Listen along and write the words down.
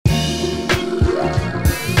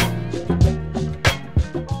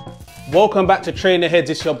Welcome back to Trainer Heads.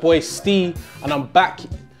 It's your boy Steve, and I'm back.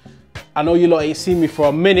 I know you lot ain't seen me for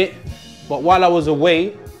a minute, but while I was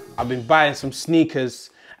away, I've been buying some sneakers,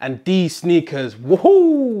 and these sneakers,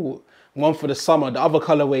 woohoo! One for the summer. The other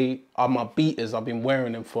colorway are my beaters. I've been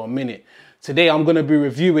wearing them for a minute. Today I'm gonna be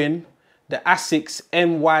reviewing the Asics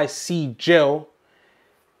nyc-gel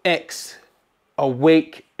X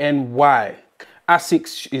Awake NY.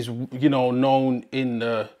 Asics is, you know, known in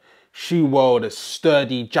the shoe world as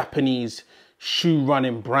sturdy Japanese shoe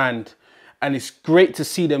running brand, and it's great to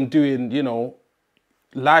see them doing, you know,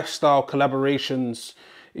 lifestyle collaborations.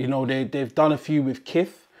 You know, they've done a few with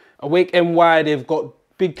Kith. Awake NY, they've got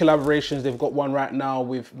big collaborations. They've got one right now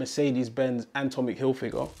with Mercedes-Benz and Tommy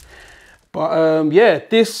Hilfiger. But yeah,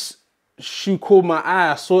 this shoe caught my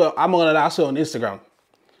eye. I saw it, I'm not gonna lie, I saw it on Instagram,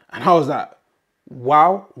 and I was like,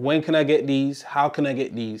 wow, when can I get these? How can I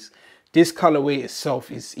get these? This colorway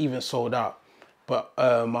itself is even sold out, but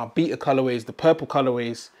my beta colorways, the purple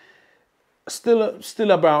colorways,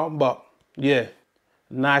 still about. But yeah,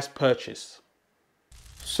 nice purchase.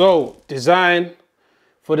 So design,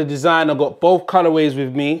 for the design, I got both colorways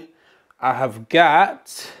with me. I have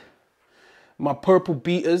got my purple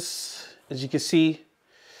beaters, as you can see.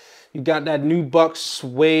 You got that Nubuck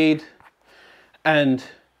suede, and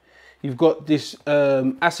you've got this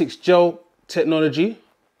Asics gel technology,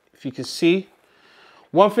 if you can see.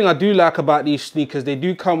 One thing I do like about these sneakers, they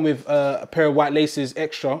do come with a pair of white laces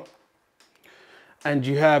extra, and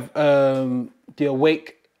you have the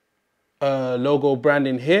Awake logo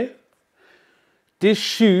branding here. This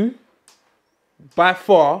shoe, by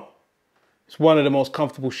far, is one of the most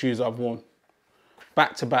comfortable shoes I've worn,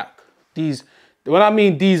 back to back. These, when I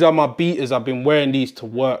mean these are my beaters, I've been wearing these to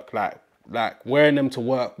work, like wearing them to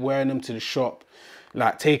work, wearing them to the shop,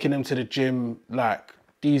 like taking them to the gym. Like,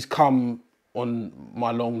 these come on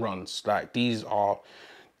my long runs. Like, these are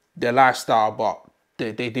their lifestyle, but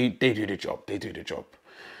they do the job. They do the job.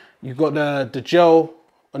 You've got the gel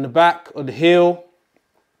on the back of the heel.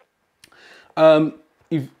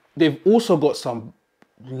 They've also got some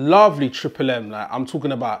lovely Triple M. Like, I'm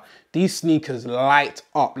talking about, these sneakers light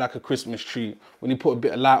up like a Christmas tree when you put a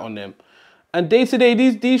bit of light on them. And day to day,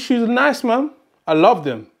 these shoes are nice, man. I love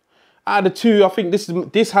them. Out of the two, I think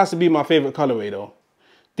this has to be my favorite colorway though.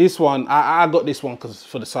 This one, I got this one because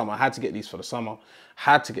for the summer. I had to get these for the summer.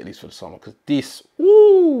 Had to get these for the summer because this,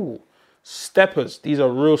 ooh, steppers. These are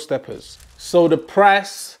real steppers. So the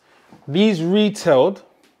price, these retailed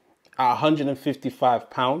at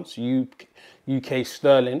 £155 UK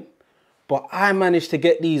sterling, but I managed to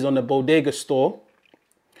get these on the Bodega store,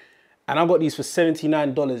 and I got these for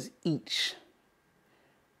 $79 each.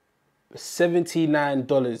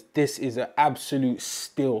 $79. This is an absolute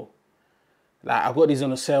steal. Like, I got these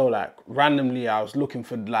on a sale, like randomly. I was looking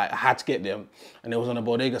for, like, I had to get them, and it was on a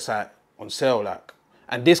Bodega site on sale, like.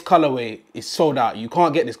 And this colorway is sold out. You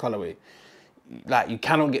can't get this colorway. Like, you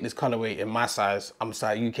cannot get this colorway in my size. I'm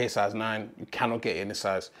size UK size 9. You cannot get it in this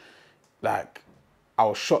size. Like, I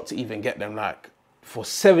was shocked to even get them. Like, for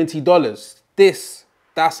 $70,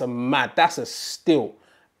 that's a steal.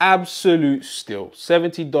 Absolute steal.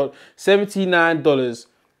 $70, $79,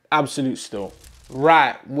 absolute steal.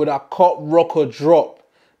 Right, would I cop, rock, or drop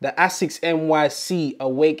the Asics NYC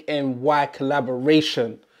Awake NY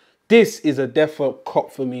collaboration? This is a definite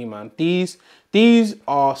cop for me, man. These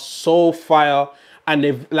are so fire,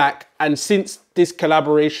 and and since this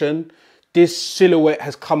collaboration, this silhouette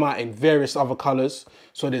has come out in various other colors.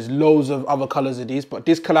 So there's loads of other colors of these, but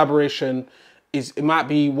this collaboration it might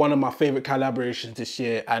be one of my favorite collaborations this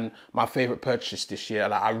year and my favorite purchase this year.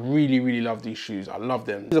 Like, I really, really love these shoes. I love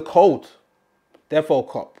them. These are cold. Therefore,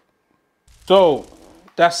 cop. So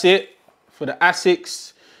that's it for the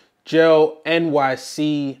Asics Gel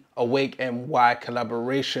NYC Awake NY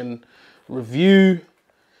collaboration review.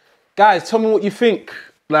 Guys, tell me what you think.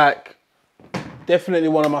 Like, definitely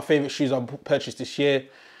one of my favorite shoes I've purchased this year.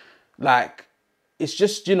 Like, it's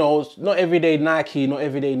just, you know, not everyday Nike, not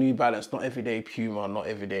everyday New Balance, not everyday Puma, not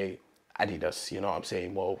everyday Adidas, you know what I'm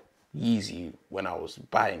saying? Well, Yeezy when I was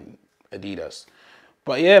buying Adidas.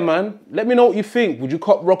 But yeah, man, let me know what you think. Would you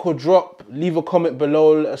cop, rock, or drop? Leave a comment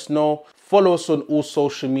below, let us know. Follow us on all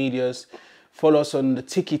social medias. Follow us on the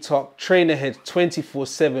TikTok, Trainer Heads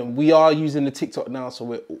 24/7. We are using the TikTok now, so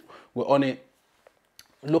we're on it.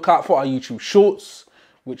 Look out for our YouTube shorts,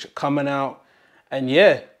 which are coming out. And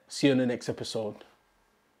yeah, see you on the next episode.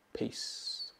 Peace.